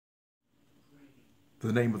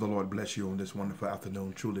The name of the Lord bless you on this wonderful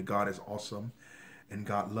afternoon. Truly, God is awesome, and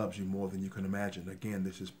God loves you more than you can imagine. Again,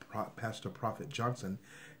 this is Pastor Prophet Johnson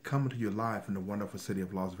coming to you live from the wonderful city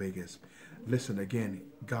of Las Vegas. Listen, again,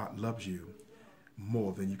 God loves you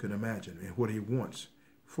more than you can imagine, and what he wants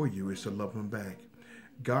for you is to love him back.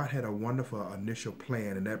 God had a wonderful initial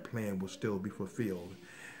plan, and that plan will still be fulfilled.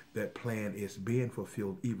 That plan is being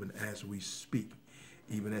fulfilled even as we speak.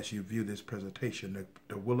 Even as you view this presentation,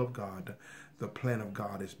 the will of God, the plan of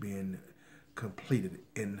God is being completed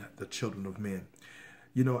in the children of men.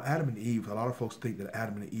 You know, Adam and Eve, a lot of folks think that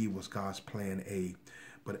Adam and Eve was God's plan A.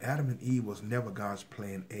 But Adam and Eve was never God's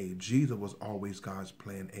plan A. Jesus was always God's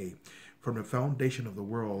plan A. From the foundation of the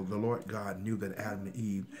world, the Lord God knew that Adam and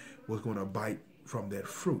Eve was going to bite from that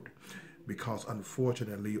fruit, because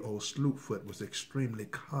unfortunately old Slewfoot was extremely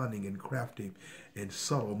cunning and crafty and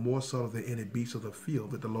subtle, more subtle than any beast of the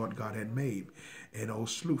field that the Lord God had made. And old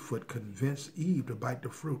Slewfoot convinced Eve to bite the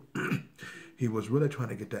fruit. He was really trying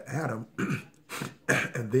to get to Adam,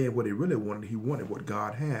 and then what he really wanted, he wanted what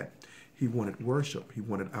God had. He wanted worship, he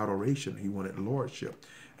wanted adoration, he wanted lordship.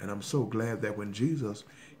 And I'm so glad that when Jesus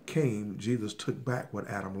came, Jesus took back what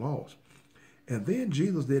Adam lost. And then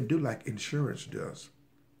Jesus didn't do like insurance does.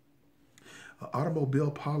 An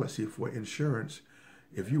automobile policy for insurance,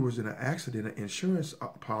 if you was in an accident, an insurance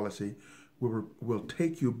policy will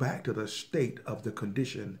take you back to the state of the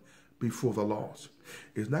condition before the loss.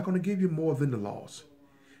 It's not going to give you more than the loss.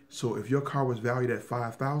 So if your car was valued at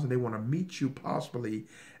 $5,000, they want to meet you possibly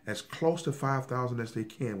as close to $5,000 as they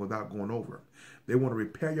can without going over. They want to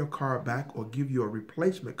repair your car back or give you a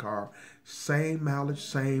replacement car, same mileage,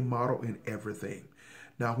 same model, and everything.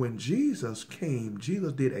 Now, when Jesus came,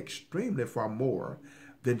 Jesus did extremely far more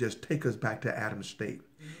than just take us back to Adam's state.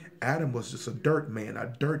 Adam was just a dirt man,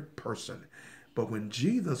 a dirt person. But when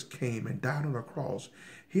Jesus came and died on the cross,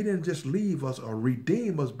 he didn't just leave us or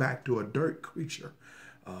redeem us back to a dirt creature,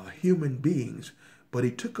 human beings, but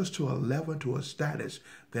he took us to a level, to a status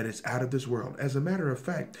that is out of this world. As a matter of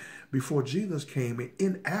fact, before Jesus came,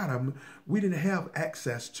 in Adam, we didn't have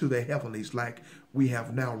access to the heavenlies like we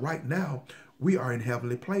have now. Right now, we are in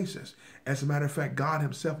heavenly places. As a matter of fact, God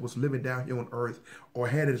himself was living down here on earth, or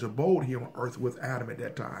had his abode here on earth with Adam at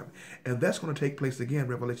that time. And that's going to take place again,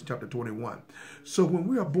 Revelation chapter 21. So when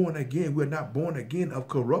we are born again, we're not born again of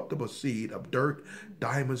corruptible seed, of dirt,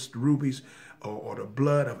 diamonds, rubies, or the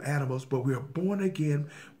blood of animals, but we are born again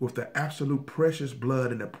with the absolute precious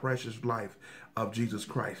blood and the precious life of Jesus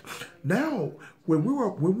Christ. Now, when we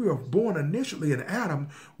were born initially in Adam,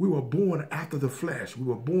 we were born after the flesh. We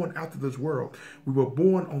were born after this world. We were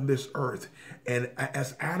born on this earth. And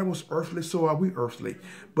as Adam was earthly, so are we earthly.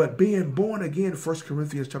 But being born again, 1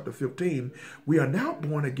 Corinthians chapter 15, we are now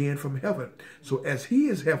born again from heaven. So as he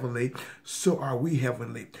is heavenly, so are we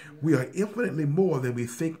heavenly. We are infinitely more than we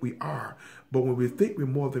think we are. But when we think we're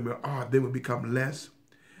more than we are, then we become less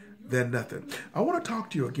than nothing. I want to talk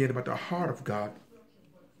to you again about the heart of God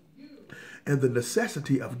and the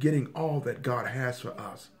necessity of getting all that God has for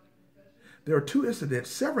us. There are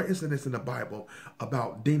several incidents in the Bible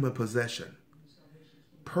about demon possession,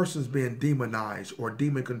 persons being demonized or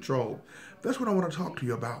demon controlled. That's what I want to talk to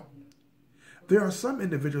you about. There are some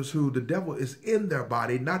individuals who the devil is in their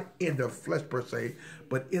body, not in their flesh per se,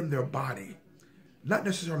 but in their body. Not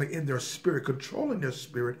necessarily in their spirit, controlling their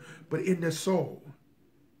spirit, but in their soul.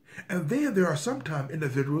 And then there are sometimes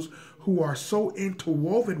individuals who are so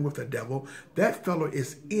interwoven with the devil, that fellow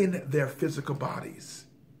is in their physical bodies,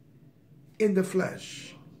 in the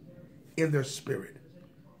flesh, in their spirit,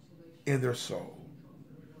 in their soul.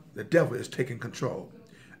 The devil is taking control.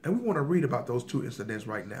 And we want to read about those two incidents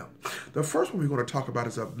right now. The first one we're going to talk about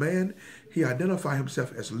is a man, he identified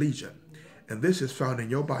himself as Legion. And this is found in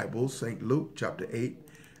your Bible, St. Luke chapter 8.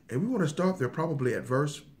 And we want to start there probably at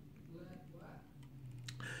verse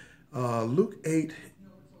Luke 8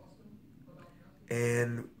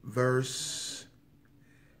 and verse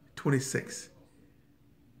 26.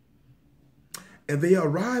 And they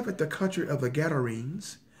arrive at the country of the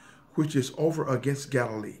Gadarenes, which is over against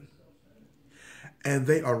Galilee. And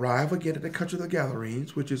they arrive again at the country of the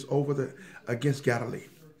Gadarenes, which is over against Galilee.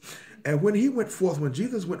 And when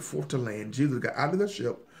Jesus went forth to land, Jesus got out of the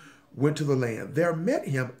ship, went to the land. There met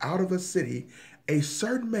him out of the city a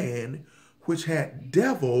certain man which had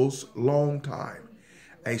devils long time.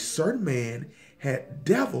 A certain man had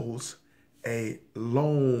devils a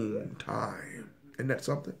long time. Isn't that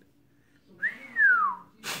something?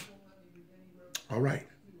 All right.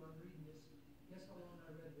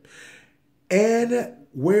 And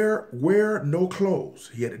wear no clothes.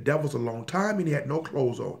 He had the devils a long time, and he had no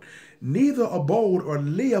clothes on. Neither abode or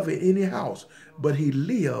lived in any house, but he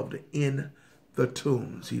lived in the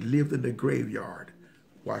tombs. He lived in the graveyard.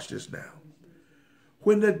 Watch this now.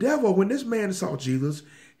 When this man saw Jesus,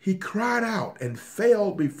 he cried out and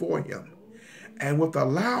fell before him, and with a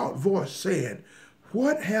loud voice said,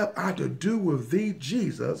 "What have I to do with thee,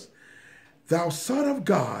 Jesus, thou Son of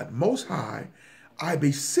God Most High? I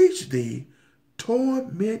beseech thee,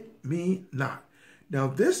 torment me not." Now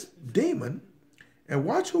this demon, and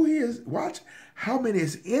watch who he is, watch how many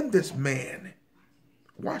is in this man.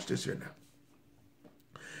 Watch this here now.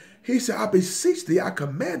 He said, "I beseech thee, I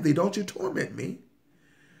command thee, don't you torment me."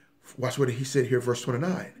 Watch what he said here, verse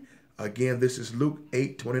 29. Again, this is Luke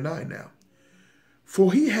 8:29 now.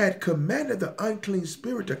 For he had commanded the unclean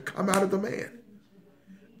spirit to come out of the man.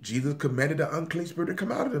 Jesus commanded the unclean spirit to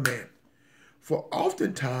come out of the man. For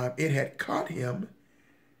oftentimes it had caught him,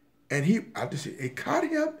 and it caught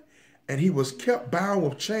him, and he was kept bound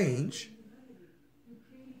with chains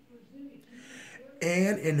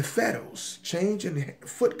and in fetters, chains and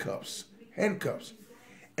foot cuffs, handcuffs,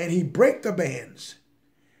 and he brake the bands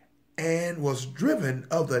and was driven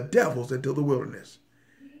of the devils into the wilderness.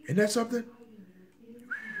 Isn't that something?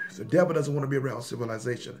 The devil doesn't want to be around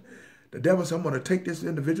civilization. The devil said, "I'm going to take this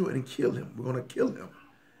individual and kill him. We're going to kill him."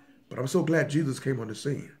 But I'm so glad Jesus came on the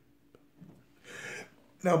scene.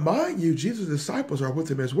 Now, mind you, Jesus' disciples are with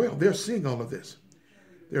him as well. They're seeing all of this.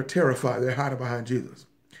 They're terrified. They're hiding behind Jesus.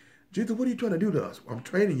 "Jesus, what are you trying to do to us?" I'm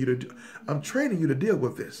training you to deal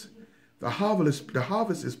with this. The harvest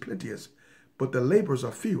is plenteous, but the laborers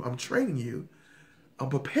are few. I'm training you. I'm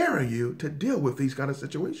preparing you to deal with these kind of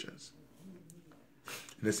situations.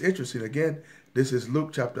 And it's interesting. Again, this is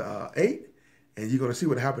Luke chapter 8, and you're going to see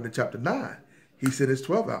what happened in chapter 9. He sent his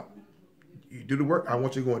 12 out. You do the work. I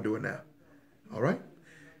want you to go and do it now. All right?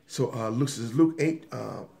 So this is Luke 8,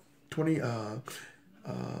 29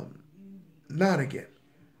 again.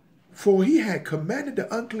 For he had commanded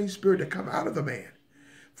the unclean spirit to come out of the man.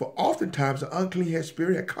 For oftentimes the unclean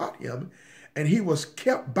spirit had caught him, and he was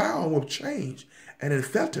kept bound with chains and in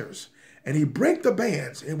fetters. And he brake the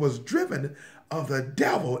bands and was driven of the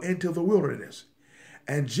devil into the wilderness.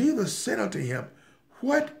 And Jesus said unto him,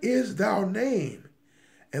 "What is thy name?"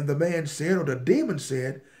 And the man said, or the demon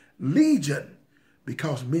said, "Legion,"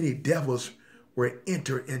 because many devils were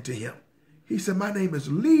entered into him. He said, "My name is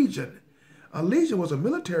Legion." A legion was a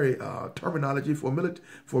military terminology for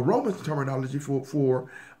Roman terminology for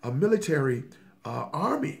a military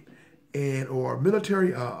army or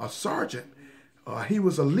military sergeant. He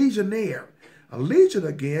was a legionnaire. A legion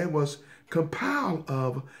again was compiled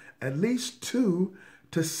of at least 2,000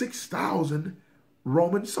 to 6,000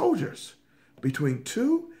 Roman soldiers. Between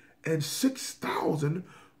 2,000 and 6,000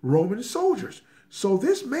 Roman soldiers. So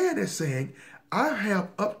this man is saying, "I have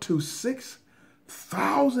up to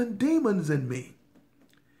 6,000 demons in me.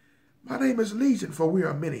 My name is Legion, for we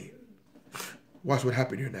are many." Watch what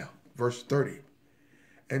happened here now. Verse 30.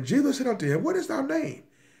 And Jesus said unto him, "What is thy name?"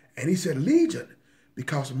 And he said, "Legion,"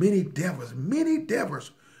 because many devils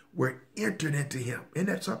were entered into him. Isn't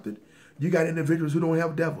that something? You got individuals who don't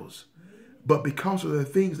have devils, but because of the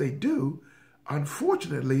things they do,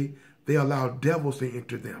 unfortunately, they allow devils to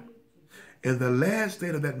enter them. And the last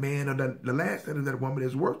state of that man or the last state of that woman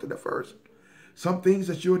is worse than the first. Some things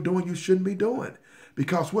that you're doing you shouldn't be doing,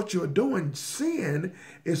 because what you're doing, sin,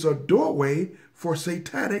 is a doorway for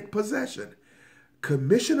satanic possession.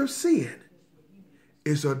 Commission of sin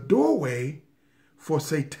is a doorway for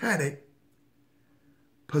satanic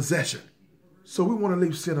possession. So we want to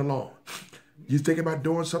leave sin alone. You're thinking about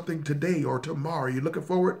doing something today or tomorrow. You're looking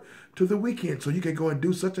forward to the weekend so you can go and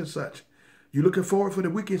do such and such. You're looking forward for the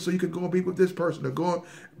weekend so you can go and be with this person or go and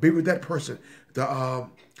be with that person.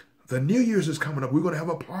 The New Year's is coming up. We're going to have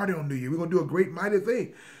a party on New Year. We're going to do a great mighty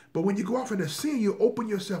thing. But when you go off into sin, you open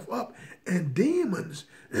yourself up, and demons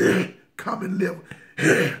come and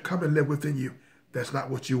live within you. That's not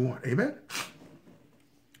what you want. Amen.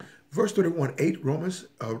 Verse 31,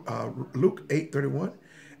 Luke 8:31.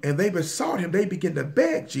 And they besought him, they began to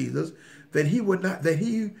beg Jesus that he would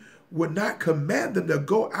not command them to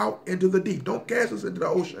go out into the deep. Don't cast us into the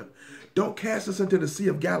ocean. Don't cast us into the Sea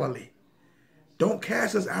of Galilee. Don't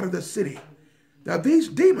cast us out of the city. Now these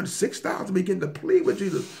demons, 6,000, begin to plead with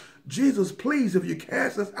Jesus. "Jesus, please, if you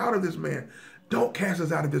cast us out of this man, don't cast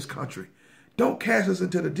us out of this country. Don't cast us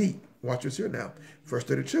into the deep." Watch this here now. Verse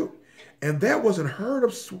 32. And there was an herd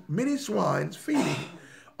of many swines feeding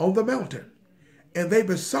on the mountain. And they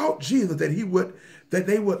besought Jesus that he would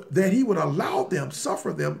allow them,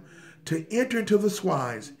 suffer them to enter into the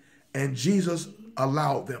swines. And Jesus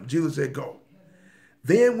allowed them. Jesus said, "Go."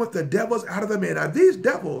 Then went the devils out of the man. Now these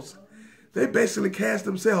devils, they basically cast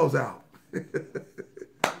themselves out.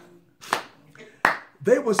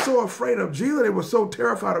 They were so afraid of Jesus. They were so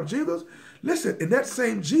terrified of Jesus. Listen, and that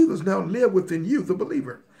same Jesus now live within you, the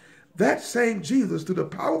believer. That same Jesus, through the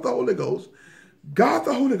power of the Holy Ghost, God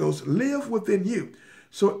the Holy Ghost, live within you.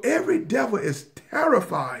 So every devil is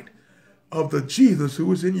terrified of the Jesus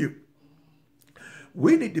who is in you.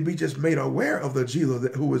 We need to be just made aware of the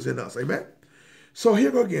Jesus who is in us. Amen. So here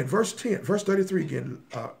go again, verse 10, verse 33 again,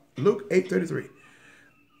 Luke 8:33.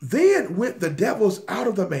 Then went the devils out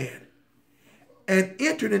of the man and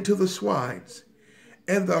entered into the swines,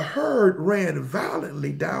 and the herd ran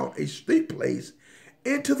violently down a steep place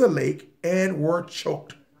into the lake and were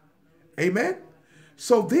choked. Amen.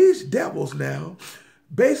 So these devils now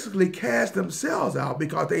basically cast themselves out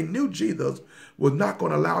because they knew Jesus was not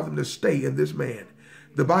going to allow them to stay in this man.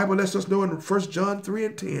 The Bible lets us know in 1 John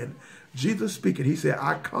 3:10, Jesus speaking, he said,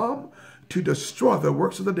 I come to destroy the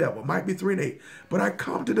works of the devil. Might be 3:8, but I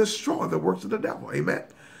come to destroy the works of the devil. Amen.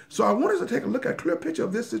 So I want us to take a look at a clear picture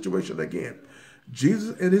of this situation again.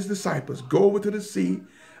 Jesus and his disciples go over to the sea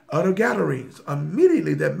of the Gadarenes.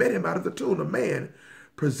 Immediately they met him out of the tomb, a man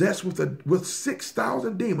possessed with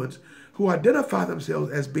 6,000 demons who identify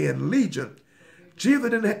themselves as being legion. Jesus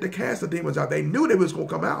didn't have to cast the demons out. They knew they was going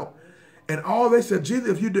to come out. And all they said,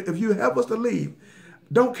 Jesus, if you help us to leave,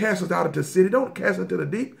 don't cast us out into the city. Don't cast us into the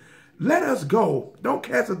deep. Let us go. Don't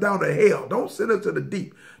cast us down to hell. Don't send us to the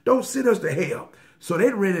deep. Don't send us to hell. So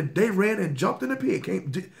they ran and jumped in the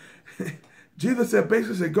pit. Jesus said,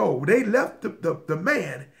 basically said, go. They left the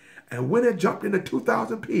man and went and jumped into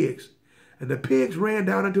 2,000 pigs. And the pigs ran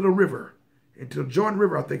down into the river, into the Jordan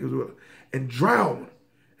River, I think it was, and drowned.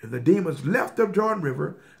 And the demons left the Jordan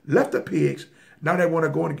River, left the pigs. Now they want to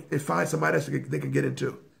go and find somebody else they can get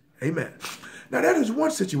into. Amen. Now that is one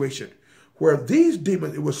situation where these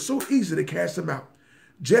demons, it was so easy to cast them out.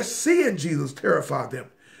 Just seeing Jesus terrified them.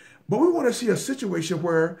 But we want to see a situation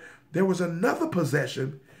where there was another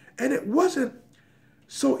possession and it wasn't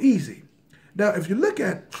so easy. Now, if you look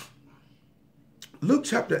at Luke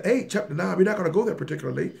chapter 8, chapter 9, we're not going to go there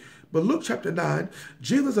particularly, but Luke chapter 9,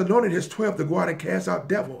 Jesus anointed his 12 to go out and cast out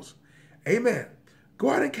devils. Amen.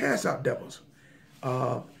 Go out and cast out devils.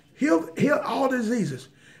 Heal all diseases.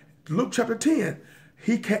 Luke chapter 10,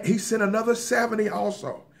 he sent another 70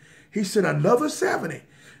 also. He sent another 70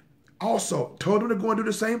 also, told them to go and do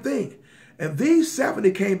the same thing. And these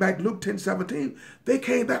 70 came back, Luke 10:17, they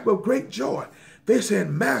came back with great joy. They said,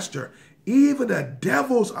 Master, even the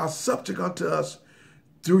devils are subject unto us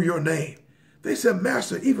through your name. They said,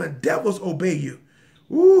 Master, even devils obey you.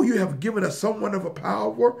 Ooh, you have given us some wonderful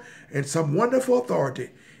power and some wonderful authority.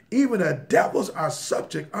 Even the devils are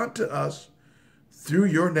subject unto us through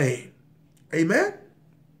your name. Amen?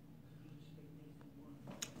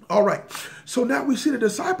 All right. So now we see the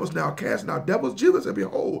disciples now casting out devils. Jesus said,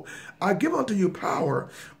 behold, I give unto you power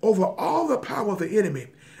over all the power of the enemy,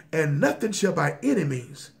 and nothing shall by any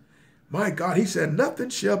means, my God, he said, nothing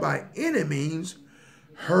shall by any means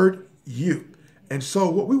hurt you. And so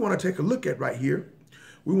what we want to take a look at right here,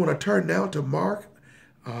 we want to turn now to Mark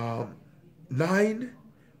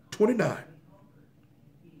 9:29.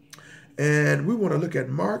 And we want to look at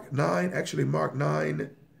Mark 9, actually Mark 9,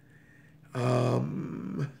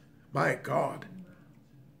 my God.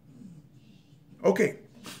 Okay.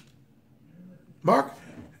 Mark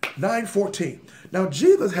 9:14. Now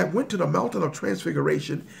Jesus had went to the mountain of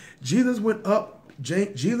transfiguration. Jesus went up.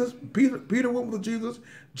 Peter went with Jesus,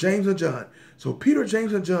 James and John. So Peter,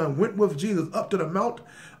 James, and John went with Jesus up to the Mount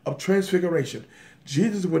of Transfiguration.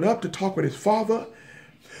 Jesus went up to talk with his Father,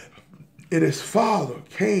 and his Father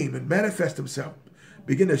came and manifested himself,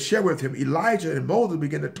 began to share with him. Elijah and Moses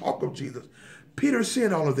began to talk of Jesus. Peter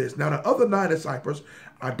seeing all of this. Now the other 9 disciples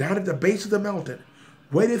are down at the base of the mountain,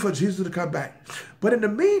 waiting for Jesus to come back. But in the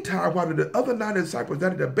meantime, while the other 9 disciples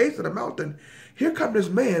down at the base of the mountain, here comes this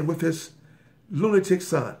man with his lunatic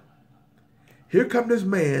son. Here comes this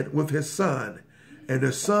man with his son, and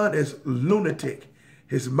the son is lunatic.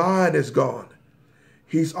 His mind is gone.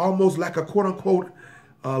 He's almost like a quote-unquote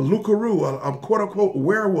Lucaroo, a quote-unquote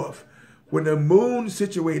werewolf. When the moon is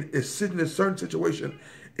sitting in a certain situation,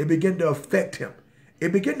 it began to affect him.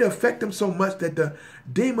 It began to affect him so much that the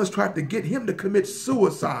demons tried to get him to commit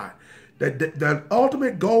suicide. The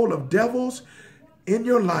ultimate goal of devils in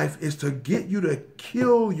your life is to get you to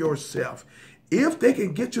kill yourself. If they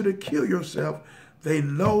can get you to kill yourself, they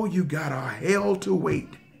know you got a hell to wait.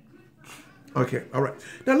 Okay, all right.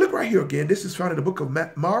 Now look right here again. This is found in the book of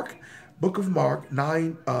Mark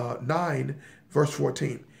 9, verse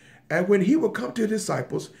 14. And when he would come to his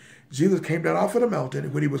disciples, Jesus came down off of the mountain,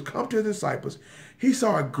 and when he was come to his disciples, he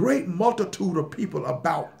saw a great multitude of people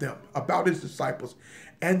about them, about his disciples.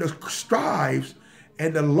 And the scribes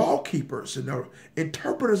and the law keepers and the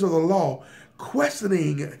interpreters of the law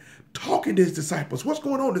questioning, talking to his disciples. What's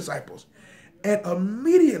going on, disciples? And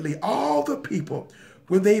immediately all the people,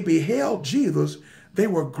 when they beheld Jesus, they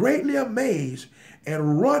were greatly amazed,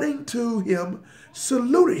 and running to him,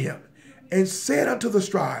 saluted him, and said unto the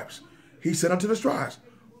scribes, he said unto the scribes,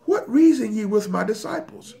 what reason ye with my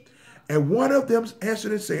disciples? And one of them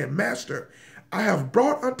answered and said, Master, I have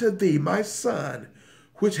brought unto thee my son,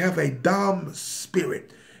 which have a dumb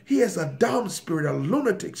spirit. He has a dumb spirit, a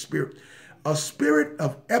lunatic spirit, a spirit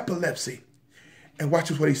of epilepsy. And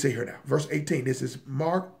watch what he say here now. Verse 18. This is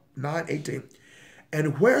Mark 9:18.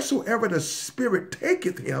 And wheresoever the spirit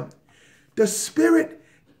taketh him, the spirit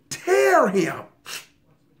tear him.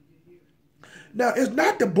 Now, it's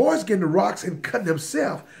not the boys getting the rocks and cutting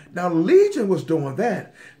themselves. Now, Legion was doing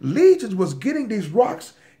that. Legion was getting these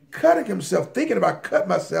rocks, cutting himself, thinking about cutting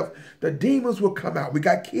myself. The demons will come out. We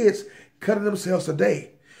got kids cutting themselves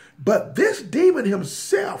today. But this demon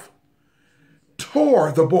himself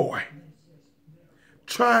tore the boy,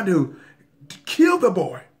 trying to kill the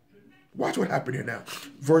boy. Watch what happened here now.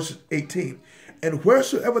 Verse 18. And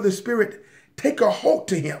wheresoever the spirit take a hold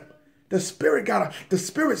to him, the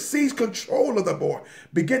spirit seized control of the boy,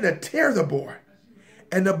 begin to tear the boy.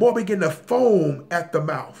 And the boy began to foam at the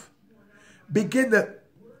mouth, begin to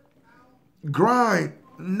grind,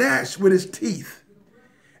 gnash with his teeth.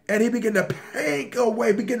 And he began to panic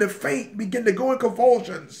away, begin to faint, begin to go in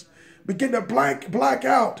convulsions, begin to black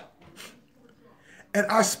out. And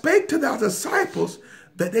I spake to thy disciples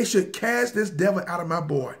that they should cast this devil out of my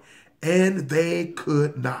boy, and they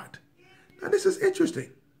could not. Now this is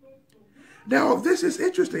interesting. Now, this is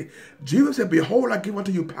interesting. Jesus said, behold, I give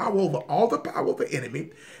unto you power over all the power of the enemy,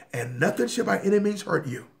 and nothing shall by any means hurt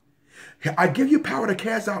you. I give you power to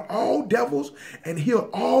cast out all devils and heal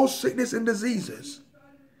all sickness and diseases.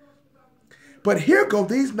 But here go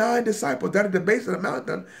these 9 disciples that at the base of the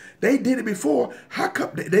mountain. They did it before. How come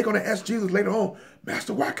they're going to ask Jesus later on,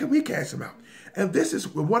 Master, why can we cast him out? And this is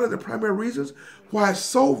one of the primary reasons why it's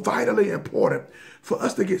so vitally important for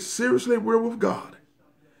us to get seriously real with God.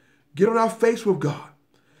 Get on our face with God.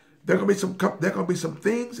 There are going to be some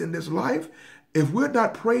things in this life. If we're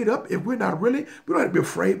not prayed up, if we're not really, we don't have to be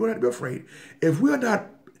afraid. We don't have to be afraid. If we're not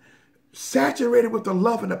saturated with the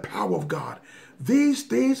love and the power of God, these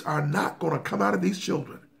things are not going to come out of these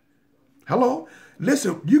children. Hello?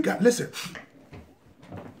 Listen, you got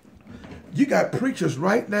preachers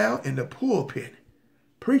right now in the pulpit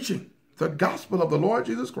preaching the gospel of the Lord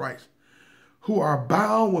Jesus Christ who are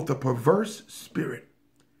bound with a perverse spirit.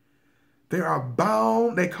 They are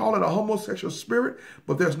bound. They call it a homosexual spirit,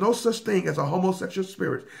 but there's no such thing as a homosexual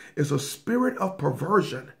spirit. It's a spirit of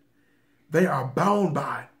perversion. They are bound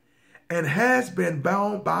by and has been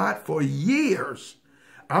bound by it for years.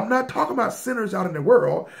 I'm not talking about sinners out in the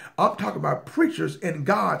world. I'm talking about preachers in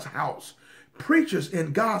God's house. Preachers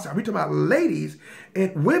in God's house. We're talking about ladies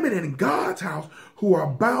and women in God's house who are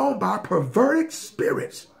bound by perverted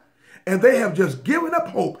spirits. And they have just given up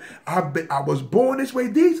hope. I was born this way.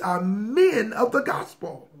 These are men of the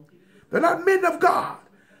gospel. They're not men of God.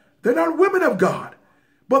 They're not women of God.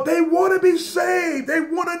 But they want to be saved. They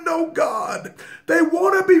want to know God. They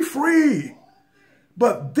want to be free.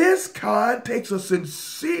 But this kind takes a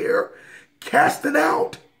sincere casting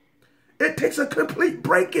out. It takes a complete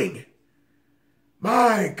breaking.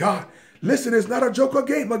 My God. Listen, it's not a joke or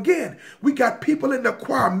game. Again, we got people in the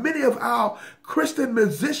choir. Many of our Christian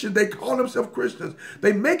musicians, they call themselves Christians.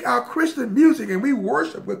 They make our Christian music and we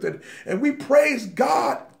worship with it. And we praise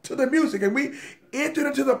God to the music. And we enter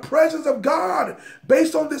into the presence of God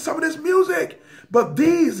based on some of this music. But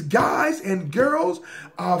these guys and girls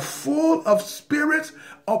are full of spirits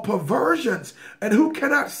of perversions and who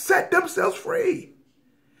cannot set themselves free.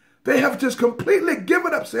 They have just completely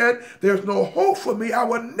given up, said, there's no hope for me. I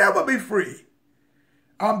will never be free.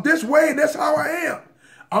 I'm this way and that's how I am.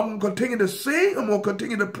 I'm going to continue to sing. I'm going to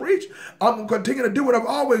continue to preach. I'm going to continue to do what I've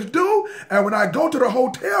always do. And when I go to the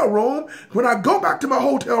hotel room, when I go back to my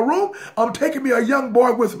hotel room, I'm taking me a young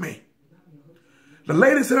boy with me. The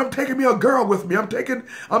lady said, I'm taking me a girl with me. I'm taking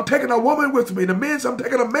a woman with me. The men said, I'm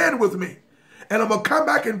taking a man with me. And I'm going to come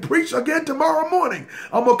back and preach again tomorrow morning.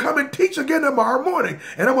 I'm going to come and teach again tomorrow morning.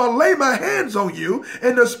 And I'm going to lay my hands on you.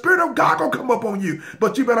 And the Spirit of God will come up on you.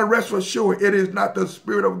 But you better rest assured it is not the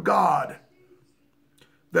Spirit of God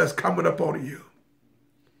that's coming up on you.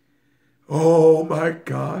 Oh, my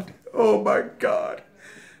God. Oh, my God.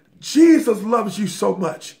 Jesus loves you so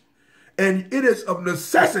much. And it is of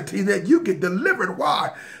necessity that you get delivered.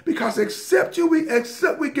 Why? Because except we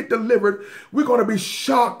get delivered, we're going to be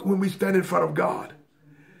shocked when we stand in front of God.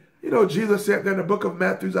 You know, Jesus said there in the book of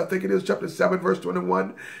Matthew, I think it is chapter 7, verse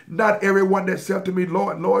 21, not everyone that saith to me,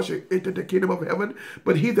 Lord, Lord, shall enter the kingdom of heaven,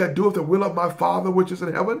 but he that doeth the will of my Father which is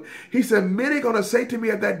in heaven. He said, many going to say to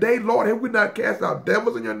me at that day, Lord, have we not cast out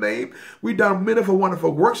devils in your name? We done many for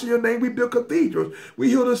wonderful works in your name. We built cathedrals. We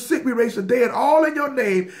healed the sick. We raised the dead, all in your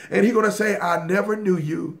name. And he's going to say, I never knew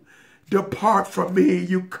you. Depart from me,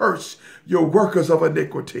 you curse, your workers of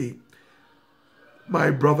iniquity.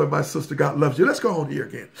 My brother, my sister, God loves you. Let's go on here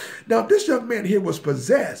again. Now, this young man here was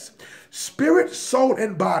possessed. Spirit, soul,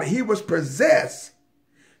 and body. He was possessed.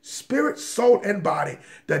 Spirit, soul, and body.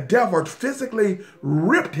 The devil physically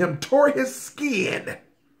ripped him, tore his skin.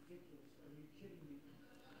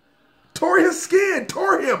 Tore his skin,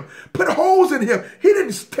 tore him, put holes in him. He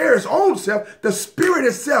didn't tear his own self. The Spirit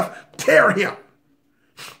itself tear him.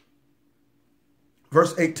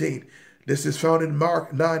 Verse 18. This is found in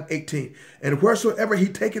Mark 9:18. And wheresoever he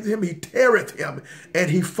taketh him, he teareth him,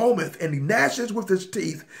 and he foameth, and he gnasheth with his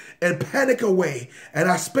teeth, and panic away. And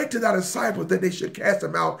I spake to thy disciples that they should cast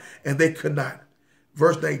him out, and they could not.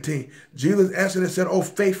 Verse 19. Jesus answered and said, O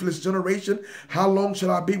faithless generation, how long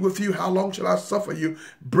shall I be with you? How long shall I suffer you?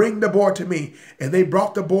 Bring the boy to me. And they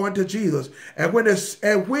brought the boy unto Jesus. And when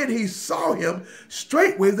he saw him,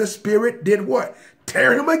 straightway the Spirit did what?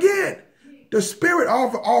 Tear him again. The Spirit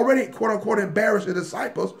already, quote unquote, embarrassed the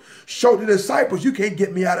disciples, showed the disciples, you can't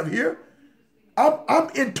get me out of here. I'm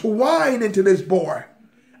entwined into this boy.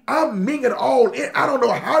 I'm minging all in. I don't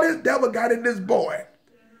know how this devil got in this boy.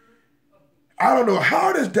 I don't know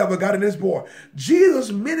how this devil got in this boy.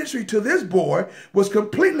 Jesus' ministry to this boy was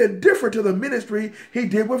completely different to the ministry he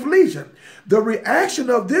did with Legion. The reaction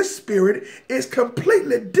of this spirit is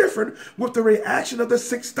completely different with the reaction of the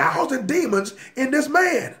 6,000 demons in this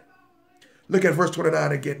man. Look at verse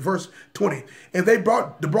 29 again. Verse 20. And they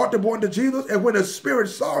brought the boy to Jesus, and when the Spirit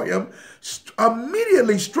saw him,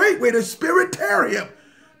 immediately, straightway, the Spirit tear him.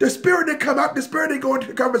 The Spirit didn't come out. The Spirit didn't go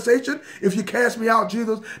into conversation. If you cast me out,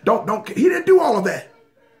 Jesus, don't. He didn't do all of that.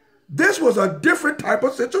 This was a different type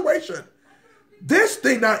of situation. This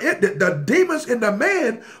thing, now, the demons in the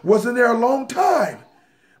man was in there a long time.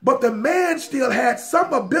 But the man still had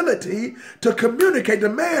some ability to communicate. The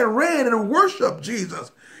man ran and worshiped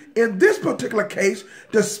Jesus. In this particular case,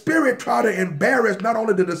 the Spirit tried to embarrass not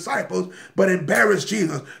only the disciples, but embarrass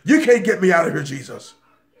Jesus. You can't get me out of here, Jesus.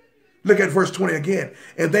 Look at verse 20 again.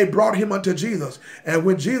 And they brought him unto Jesus. And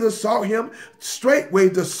when Jesus saw him, straightway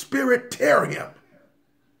the Spirit tear him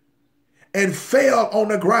and fell on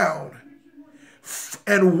the ground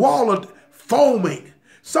and wallowed foaming.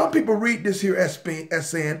 Some people read this here as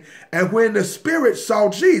saying, and when the Spirit saw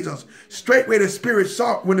Jesus, straightway the Spirit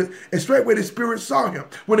saw straightway the Spirit saw him.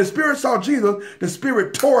 When the Spirit saw Jesus, the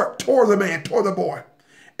Spirit tore the man, tore the boy,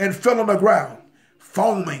 and fell on the ground,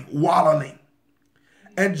 foaming, wallowing.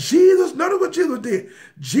 And Jesus, notice what Jesus did.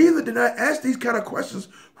 Jesus did not ask these kind of questions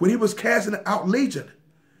when he was casting out Legion.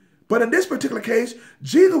 But in this particular case,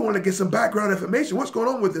 Jesus wanted to get some background information. What's going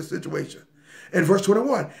on with this situation? In verse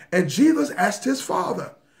 21, and Jesus asked his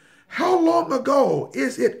father, how long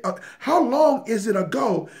is it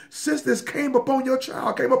ago since this came upon your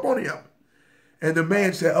child, came upon him? And the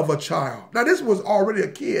man said, of a child. Now this was already a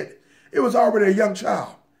kid. It was already a young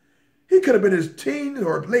child. He could have been his teens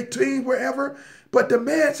or late teens, wherever. But the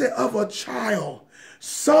man said, of a child.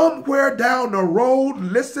 Somewhere down the road,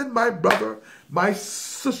 listen, my brother, my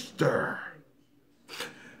sister.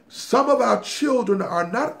 Some of our children are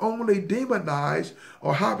not only demonized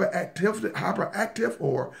or hyperactive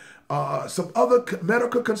or some other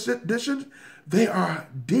medical conditions, they are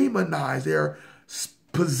demonized, they're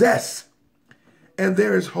possessed, and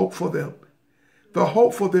there is hope for them. The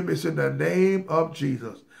hope for them is in the name of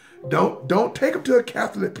Jesus. Don't take them to a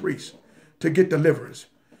Catholic priest to get deliverance,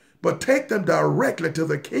 but take them directly to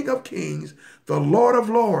the King of Kings, the Lord of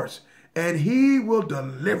Lords, and he will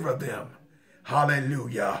deliver them.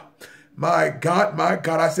 Hallelujah. My God,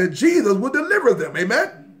 I said Jesus will deliver them.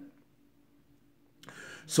 Amen.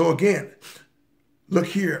 So again, look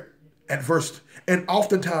here at verse, and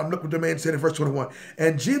oftentimes, look what the man said in verse 21.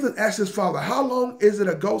 And Jesus asked his father, how long is it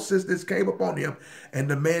ago since this came upon him? And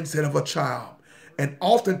the man said, of a child. And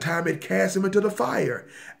oftentimes it cast him into the fire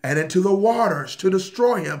and into the waters to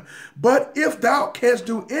destroy him. But if thou canst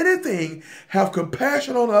do anything, have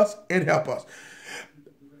compassion on us and help us.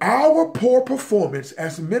 Our poor performance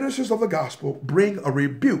as ministers of the gospel bring a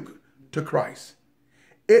rebuke to Christ.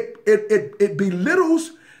 It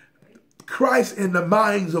belittles Christ in the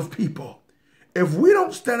minds of people. If we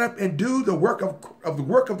don't stand up and do the work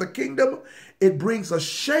of the kingdom, it brings a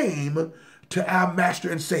shame to our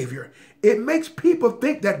Master and Savior. It makes people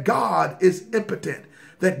think that God is impotent,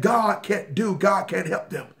 that God can't help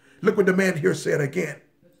them. Look what the man here said again.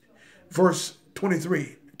 Verse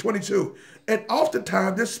 23, 22. And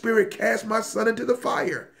oftentimes this spirit cast my son into the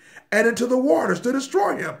fire and into the waters to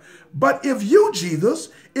destroy him. But if you, Jesus,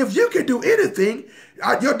 if you can do anything,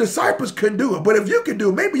 your disciples couldn't do it. But if you can do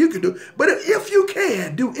it, maybe you can do it. But if you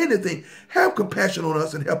can do anything, have compassion on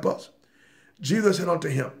us and help us. Jesus said unto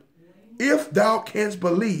him, if thou canst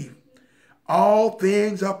believe, all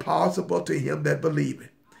things are possible to him that believeth.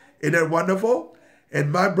 Isn't that wonderful?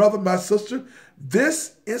 And my brother, my sister,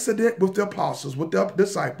 this incident with the apostles, with the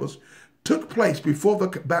disciples, took place before the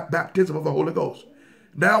baptism of the Holy Ghost.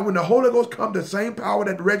 Now, when the Holy Ghost comes, the same power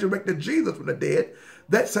that resurrected Jesus from the dead,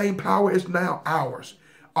 that same power is now ours.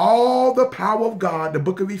 All the power of God, the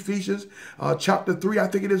book of Ephesians, chapter 3, I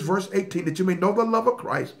think it is verse 18, that you may know the love of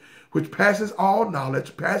Christ, which passes all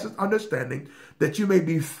knowledge, passes understanding, that you may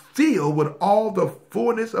be filled with all the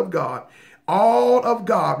fullness of God. All of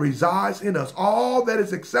God resides in us. All that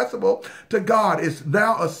is accessible to God is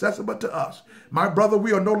now accessible to us. My brother,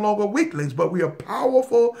 we are no longer weaklings, but we are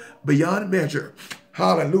powerful beyond measure.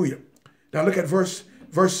 Hallelujah. Now look at verse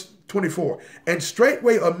 24. And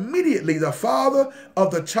straightway immediately the father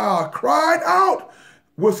of the child cried out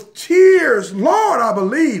with tears, Lord, I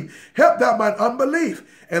believe, help thou mine unbelief.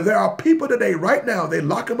 And there are people today, right now, they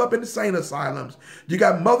lock them up in insane asylums. You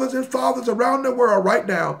got mothers and fathers around the world right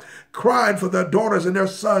now crying for their daughters and their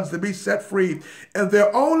sons to be set free. And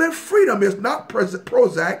their only freedom is not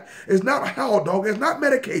Prozac, it's not Haldol, it's not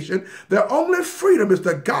medication. Their only freedom is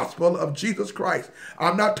the gospel of Jesus Christ.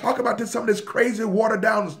 I'm not talking about some of this crazy watered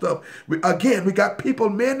down stuff. We got people,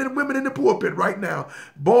 men and women in the pulpit right now,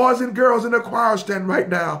 boys and girls in the choir stand right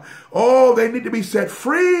now. Oh, they need to be set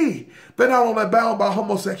free. They're not only bound by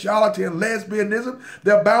homosexuality and lesbianism,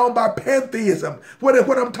 they're bound by pantheism. What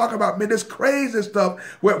I'm talking about, man, this crazy stuff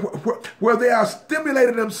where they are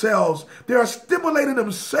stimulating themselves. They are stimulating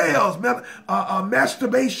themselves, man,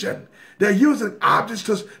 masturbation. They're using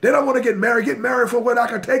objects they don't want to get married for what I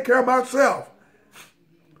can take care of myself.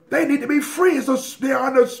 They need to be free. So they're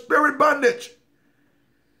under spirit bondage.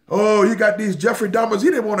 Oh, you got these Jeffrey Dahmers. He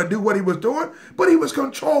didn't want to do what he was doing, but he was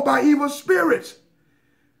controlled by evil spirits.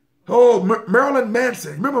 Oh, Marilyn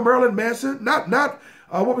Manson. Remember Marilyn Manson?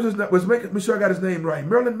 What was his name? Make sure I got his name right.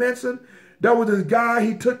 Marilyn Manson. That was this guy.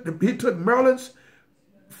 He took Marilyn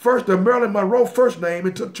Monroe first name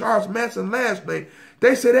and took Charles Manson last name.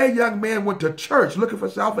 They said that young man went to church looking for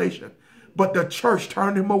salvation, but the church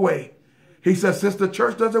turned him away. He said, since the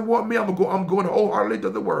church doesn't want me, I'm going wholeheartedly to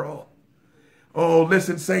the world. Oh,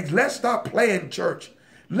 listen, saints, let's stop playing church.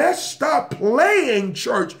 Let's stop playing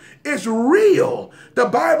church. It's real. The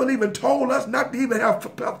Bible even told us not to even have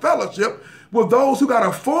fellowship with those who got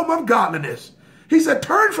a form of godliness. He said,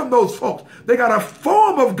 turn from those folks. They got a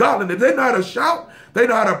form of godliness. They know how to shout. They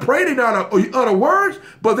know how to pray. They know how to utter words,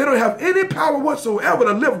 but they don't have any power whatsoever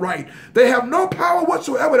to live right. They have no power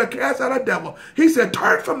whatsoever to cast out a devil. He said,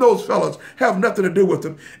 turn from those fellows. Have nothing to do with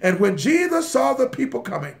them. And when Jesus saw the people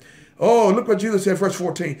coming, oh, look what Jesus said, verse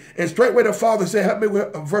 14. And straightway the Father said, help me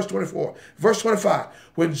with verse 24. Verse 25.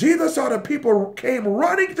 When Jesus saw the people came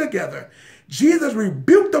running together, Jesus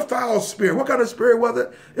rebuked the foul spirit. What kind of spirit was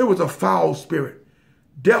it? It was a foul spirit.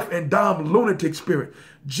 Deaf and dumb lunatic spirit.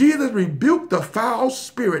 Jesus rebuked the foul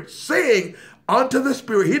spirit, saying unto the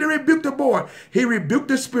spirit, he didn't rebuke the boy, he rebuked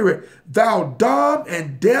the spirit, thou dumb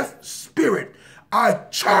and deaf spirit, I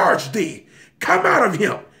charge thee, come out of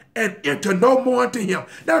him, and enter no more into him.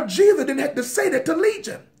 Now, Jesus didn't have to say that to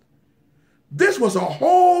Legion. This was a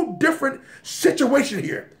whole different situation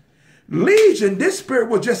here. Legion, this spirit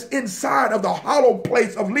was just inside of the hollow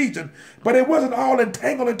place of Legion, but it wasn't all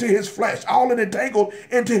entangled into his flesh, all entangled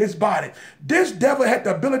into his body. This devil had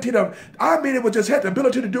the ability to, it was just had the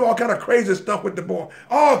ability to do all kind of crazy stuff with the boy.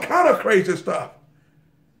 All kind of crazy stuff.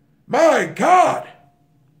 My God.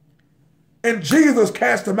 And Jesus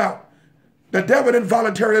cast him out. The devil didn't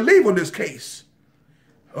voluntarily leave on this case.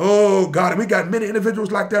 Oh, God, and we got many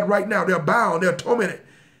individuals like that right now. They're bound, they're tormented,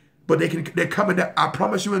 but they're coming out. I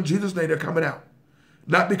promise you in Jesus' name, they're coming out.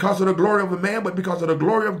 Not because of the glory of a man, but because of the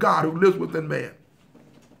glory of God who lives within man.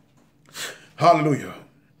 Hallelujah.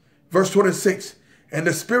 Verse 26, and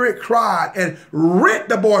the spirit cried and rent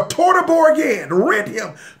the boy, tore the boy again, rent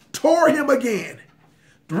him, tore him again,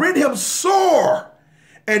 rent him sore,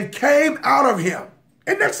 and came out of him.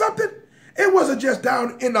 Isn't that something? It wasn't just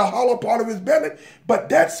down in the hollow part of his belly, but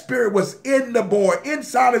that spirit was in the boy,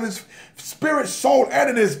 inside of his spirit, soul, and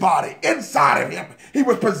in his body, inside of him. He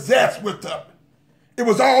was possessed with them. It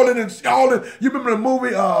was all in. You remember the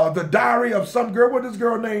movie, The Diary of Some Girl? What was this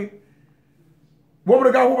girl's name? Woman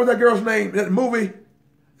of God, what was that girl's name? That movie?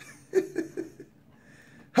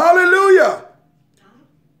 Hallelujah.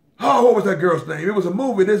 Oh, what was that girl's name? It was a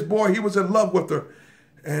movie. This boy, he was in love with her.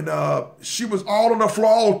 And she was all on the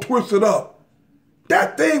floor, all twisted up.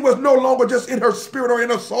 That thing was no longer just in her spirit or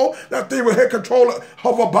in her soul. That thing had control of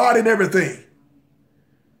her body and everything.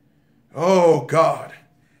 Oh, God.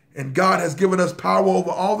 And God has given us power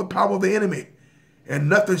over all the power of the enemy. And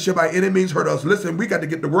nothing shall by any means hurt us. Listen, we got to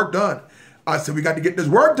get the work done. I said, we got to get this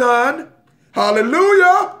work done.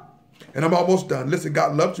 Hallelujah. And I'm almost done. Listen,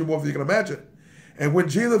 God loves you more than you can imagine. And when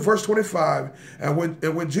Jesus, verse 25, and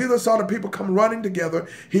when Jesus saw the people come running together,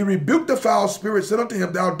 he rebuked the foul spirit, said unto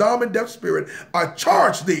him, thou dumb and deaf spirit, I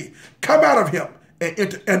charge thee, come out of him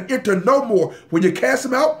and enter no more. When you cast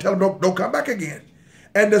him out, tell him don't come back again.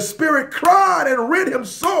 And the spirit cried and rent him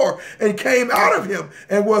sore and came out of him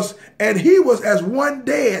and he was as one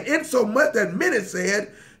dead, insomuch that many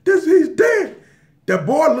said, he's dead. The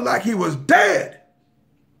boy looked like he was dead.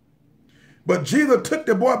 But Jesus took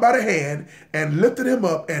the boy by the hand and lifted him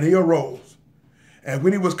up, and he arose. And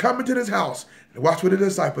when he was coming to his house, watch what the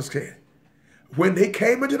disciples came. When they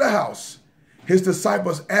came into the house, his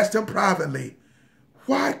disciples asked him privately,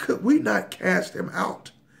 why could we not cast him out?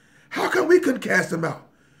 How come we couldn't cast him out?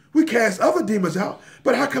 We cast other demons out,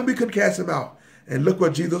 but how come we couldn't cast him out? And look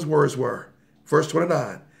what Jesus' words were. Verse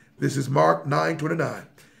 29. This is Mark 9:29.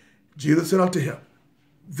 Jesus said unto him,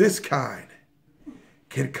 this kind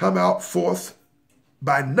can come out forth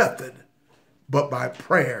by nothing but by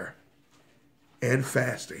prayer and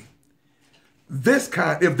fasting. This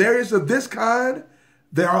kind, if there is a this kind,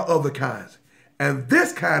 there are other kinds. And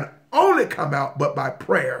this kind only come out but by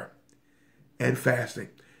prayer and fasting.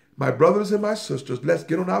 My brothers and my sisters, let's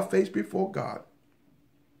get on our face before God.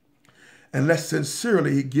 And let's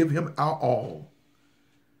sincerely give him our all.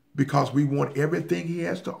 Because we want everything he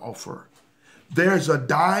has to offer. There's a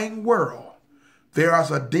dying world. There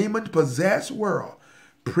is a demon-possessed world,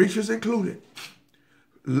 preachers included,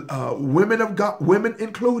 women of God, women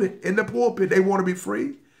included in the pulpit. They want to be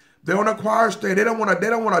free. They're on a choir stand. They don't want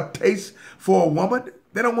to taste for a woman.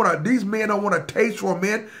 These men don't want to taste for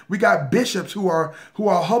men. We got bishops who are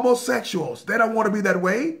homosexuals. They don't want to be that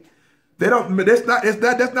way.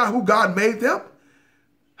 That's not who God made them.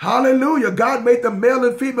 Hallelujah. God made them male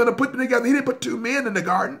and female and put them together. He didn't put two men in the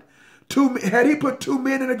garden. Had he put two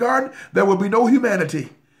men in the garden, there would be no humanity.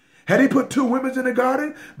 Had he put two women in the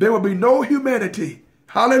garden, there would be no humanity.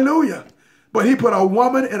 Hallelujah. But he put a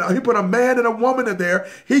woman and he put a man and a woman in there.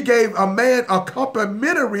 He gave a man a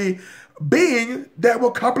complementary being that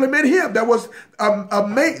would complement him. That was a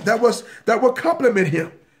mate that would complement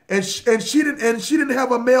him. And she didn't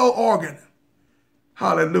have a male organ.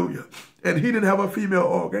 Hallelujah. And he didn't have a female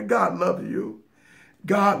organ. God loves you.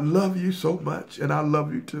 God loves you so much, and I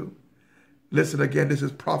love you too. Listen again, this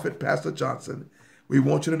is Prophet Pastor Johnson. We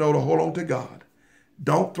want you to know to hold on to God.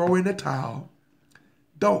 Don't throw in the towel.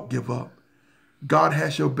 Don't give up. God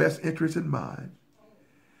has your best interest in mind.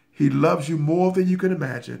 He loves you more than you can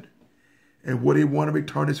imagine. And what he wants in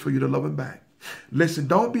return is for you to love him back. Listen,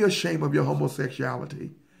 don't be ashamed of your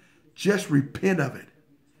homosexuality. Just repent of it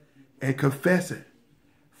and confess it.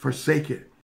 Forsake it.